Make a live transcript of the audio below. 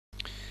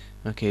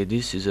Okay,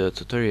 this is a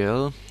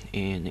tutorial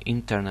in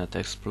Internet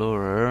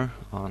Explorer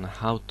on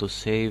how to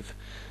save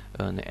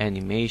an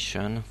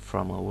animation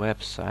from a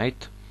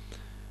website.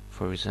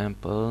 For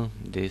example,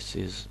 this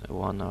is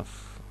one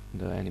of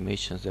the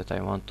animations that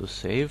I want to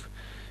save.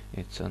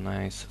 It's a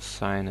nice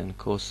sine and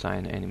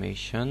cosine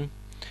animation.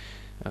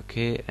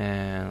 Okay,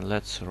 and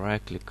let's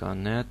right click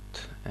on it,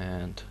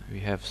 and we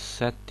have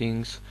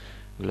settings,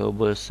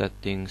 global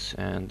settings,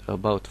 and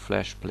about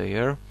flash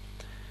player.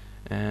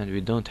 And we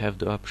don't have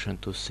the option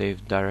to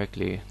save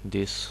directly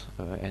this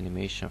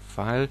animation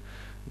file,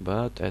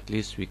 but at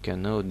least we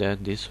can know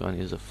that this one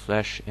is a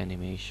flash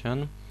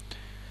animation.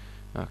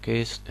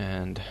 Okay,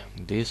 and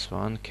this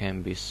one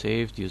can be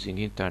saved using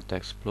Internet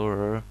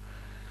Explorer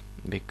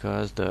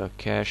because the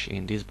cache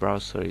in this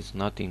browser is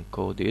not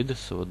encoded,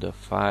 so the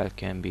file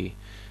can be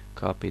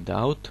copied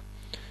out.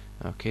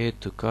 Okay,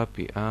 to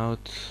copy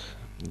out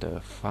the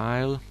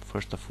file,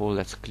 first of all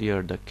let's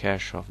clear the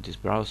cache of this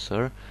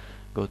browser.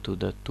 Go to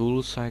the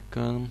tools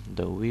icon,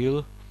 the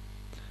wheel,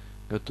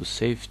 go to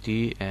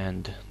safety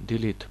and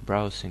delete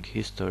browsing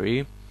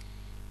history,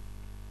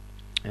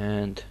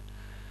 and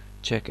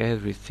check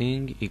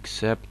everything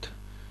except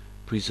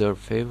preserve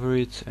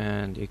favorites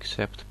and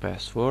accept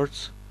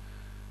passwords,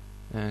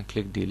 and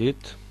click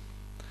delete,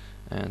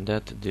 and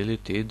that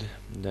deleted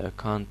the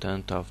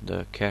content of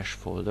the cache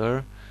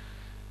folder.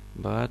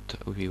 But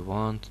we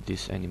want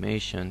this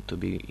animation to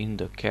be in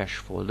the cache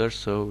folder,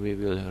 so we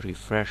will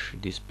refresh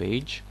this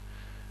page,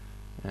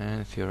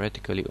 and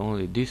theoretically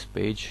only this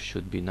page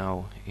should be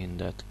now in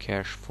that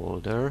cache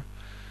folder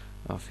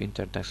of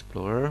Internet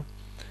Explorer.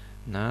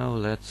 Now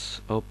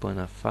let's open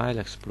a file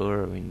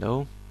explorer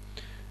window,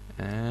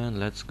 and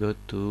let's go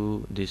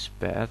to this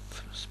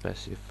path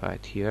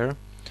specified here.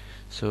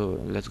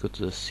 So let's go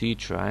to the C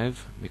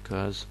drive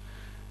because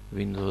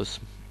Windows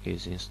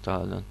is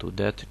installed onto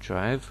that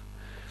drive.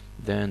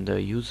 Then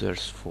the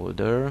users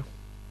folder,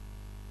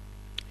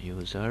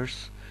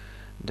 users,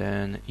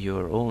 then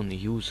your own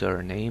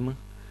username.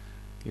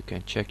 You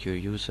can check your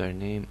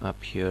username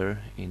up here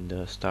in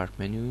the start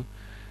menu.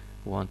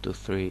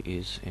 123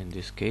 is in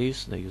this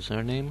case the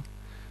username.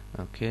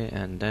 Okay,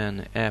 and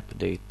then app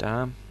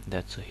data,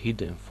 that's a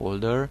hidden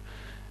folder,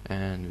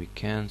 and we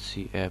can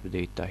see app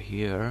data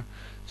here.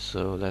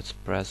 So let's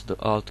press the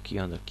Alt key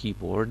on the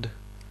keyboard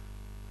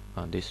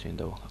on this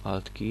window,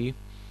 Alt key,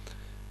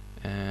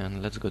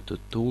 and let's go to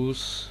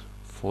Tools,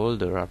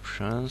 Folder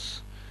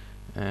Options,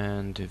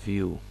 and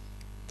View.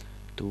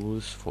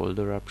 Tools,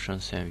 Folder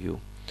Options, and View.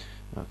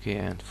 Okay,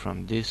 and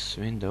from this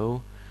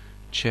window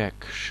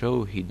check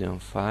Show Hidden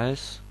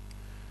Files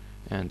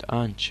and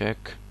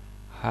uncheck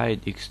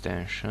Hide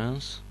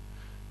Extensions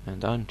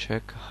and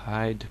uncheck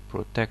Hide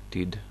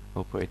Protected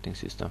Operating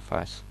System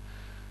Files.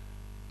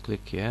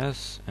 Click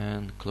Yes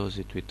and close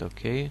it with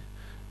OK,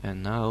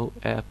 and now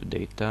app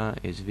data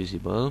is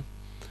visible.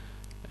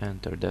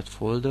 Enter that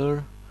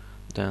folder,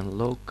 then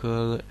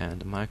local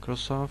and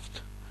Microsoft,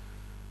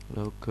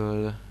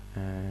 local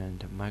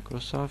and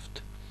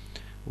Microsoft,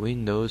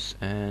 Windows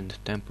and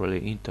temporary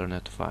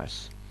internet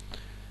files,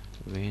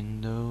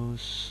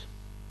 Windows,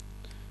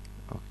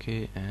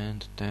 okay,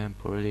 and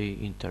temporary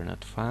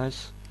internet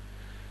files.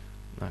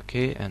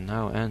 Okay, and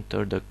now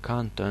enter the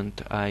content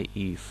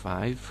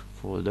IE5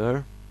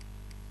 folder.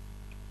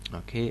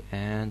 Okay,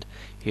 and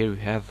here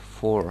we have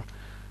 4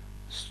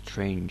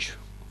 strange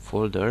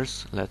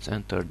folders. Let's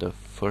enter the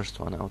first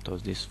one out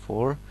of these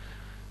 4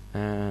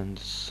 and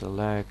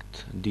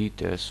select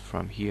details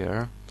from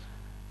here,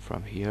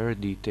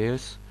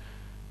 details,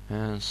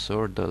 and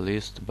sort the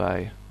list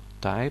by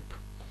type,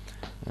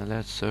 and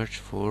let's search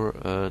for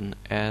an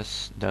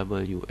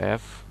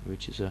SWF,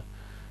 which is a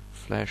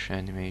flash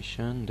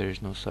animation. There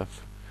is no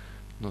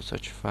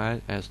such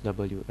file,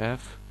 SWF.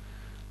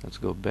 Let's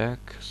go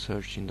back,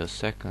 search in the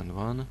second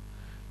one,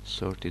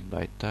 sort it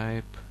by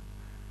type,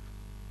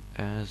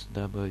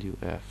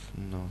 SWF,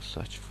 no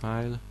such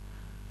file.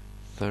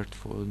 Third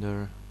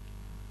folder,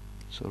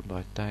 sort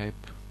by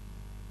type,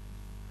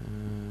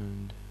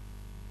 and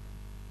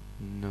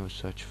no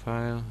such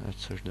file.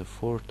 Let's search the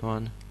fourth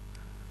one,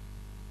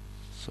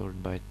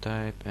 sort by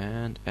type,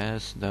 and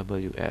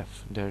SWF,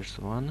 there's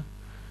one.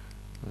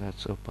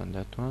 Let's open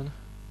that one.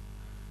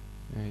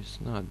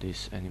 It's not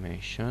this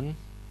animation,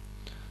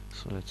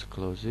 so let's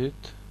close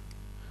it.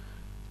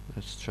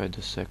 Let's try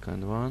the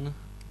second one,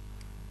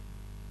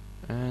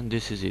 and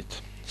this is it.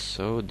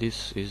 So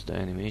this is the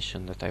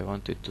animation that I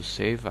wanted to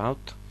save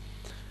out.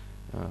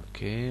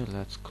 Okay,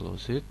 let's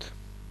close it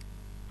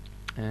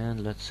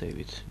and let's save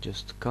it.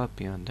 Just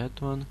copy on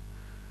that one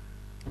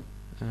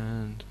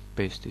and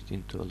paste it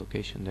into a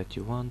location that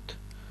you want,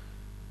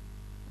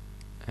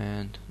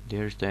 and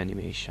there's the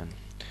animation.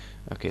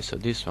 Okay, so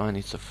this one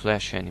is a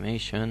flash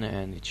animation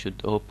and it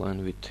should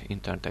open with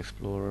Internet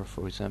Explorer,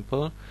 for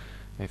example.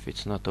 If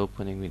it's not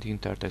opening with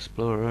Internet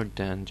Explorer,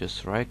 then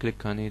just right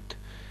click on it,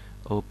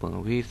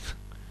 open with,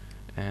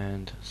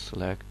 and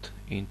select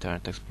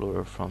Internet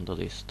Explorer from the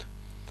list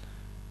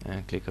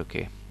and click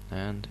OK,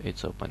 and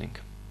it's opening,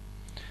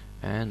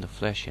 and the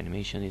flash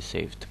animation is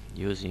saved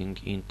using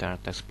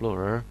Internet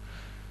Explorer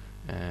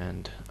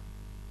and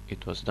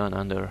it was done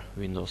under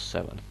Windows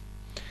 7.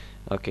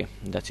 Okay,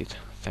 that's it.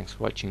 Thanks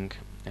for watching,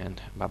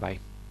 and bye bye.